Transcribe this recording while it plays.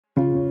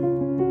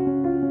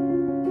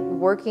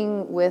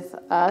working with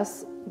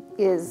us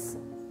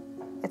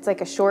it's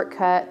like a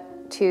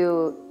shortcut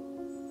to,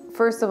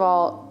 first of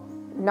all,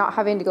 not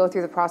having to go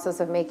through the process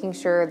of making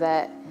sure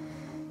that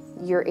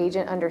your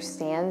agent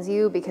understands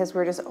you, because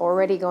we're just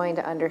already going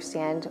to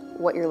understand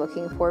what you're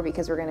looking for,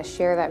 because we're going to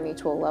share that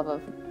mutual love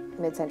of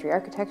mid-century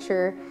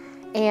architecture,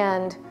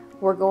 and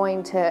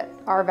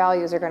our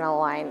values are going to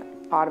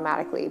align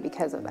automatically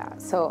because of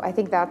that. So I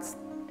think that's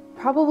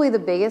probably the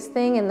biggest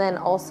thing. And then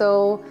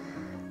also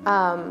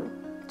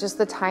just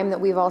the time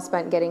that we've all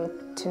spent getting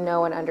to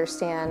know and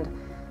understand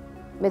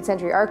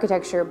mid-century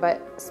architecture,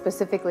 but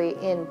specifically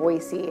in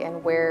Boise,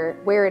 and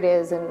where it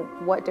is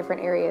and what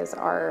different areas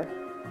are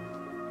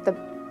the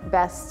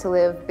best to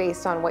live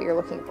based on what you're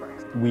looking for.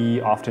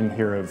 We often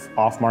hear of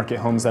off-market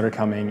homes that are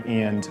coming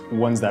and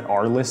ones that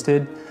are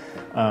listed.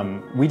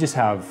 We just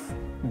have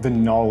the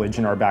knowledge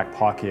in our back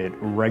pocket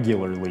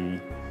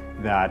regularly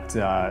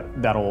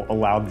that'll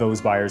allow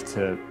those buyers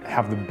to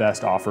have the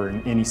best offer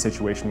in any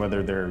situation,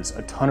 whether there's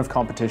a ton of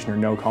competition or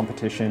no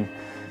competition.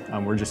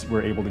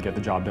 We're able to get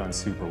the job done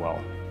super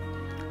well.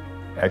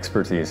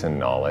 Expertise and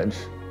knowledge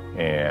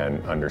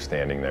and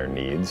understanding their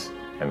needs,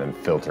 and then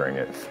filtering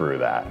it through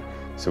that,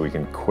 so we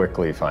can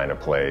quickly find a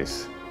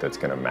place that's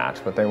going to match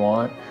what they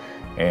want,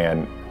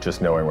 and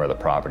just knowing where the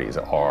properties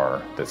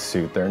are that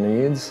suit their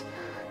needs,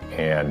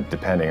 and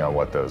depending on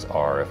what those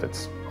are, if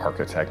it's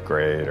architect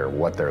grade or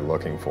what they're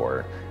looking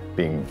for,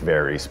 being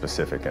very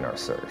specific in our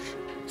search.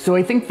 So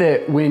I think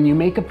that when you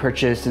make a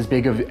purchase as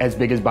big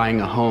as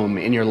buying a home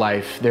in your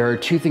life, there are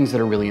two things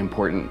that are really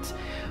important.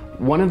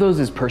 One of those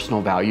is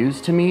personal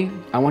values to me.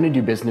 I want to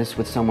do business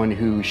with someone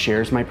who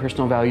shares my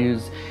personal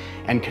values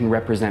and can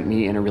represent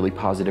me in a really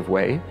positive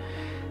way.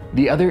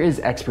 The other is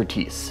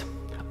expertise.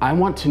 I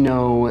want to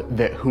know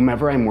that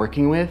whomever I'm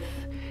working with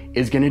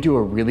is going to do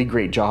a really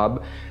great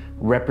job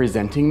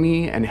representing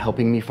me and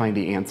helping me find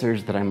the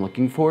answers that I'm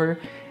looking for,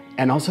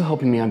 and also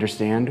helping me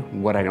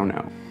understand what I don't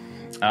know.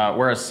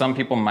 Whereas some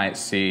people might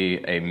see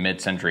a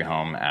mid-century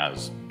home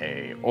as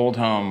an old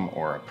home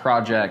or a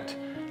project,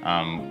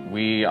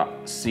 we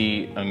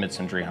see a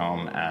mid-century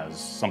home as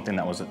something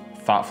that was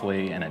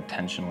thoughtfully and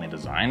intentionally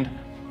designed.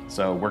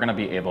 So we're going to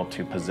be able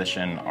to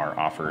position our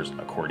offers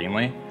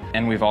accordingly.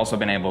 And we've also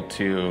been able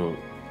to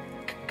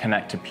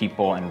connect to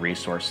people and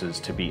resources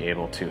to be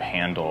able to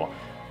handle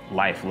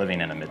life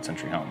living in a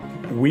mid-century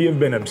home. We have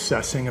been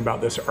obsessing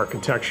about this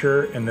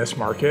architecture in this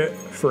market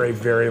for a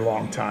very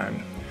long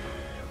time.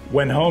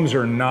 When homes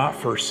are not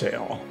for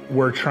sale,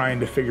 we're trying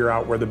to figure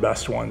out where the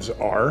best ones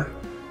are,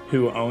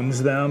 who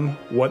owns them,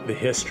 what the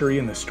history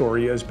and the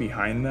story is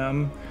behind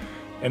them.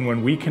 And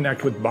when we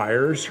connect with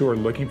buyers who are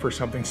looking for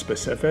something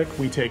specific,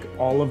 we take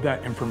all of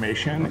that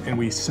information and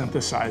we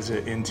synthesize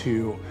it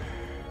into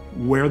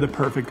where the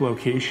perfect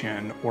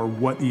location or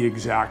what the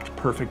exact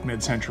perfect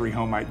mid-century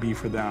home might be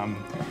for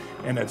them.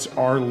 And it's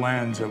our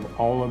lens of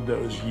all of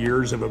those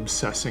years of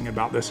obsessing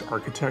about this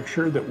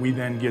architecture that we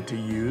then get to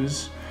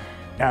use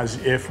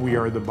as if we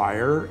are the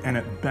buyer, and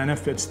it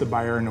benefits the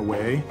buyer in a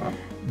way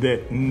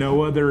that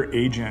no other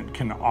agent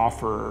can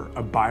offer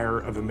a buyer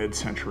of a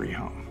mid-century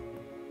home.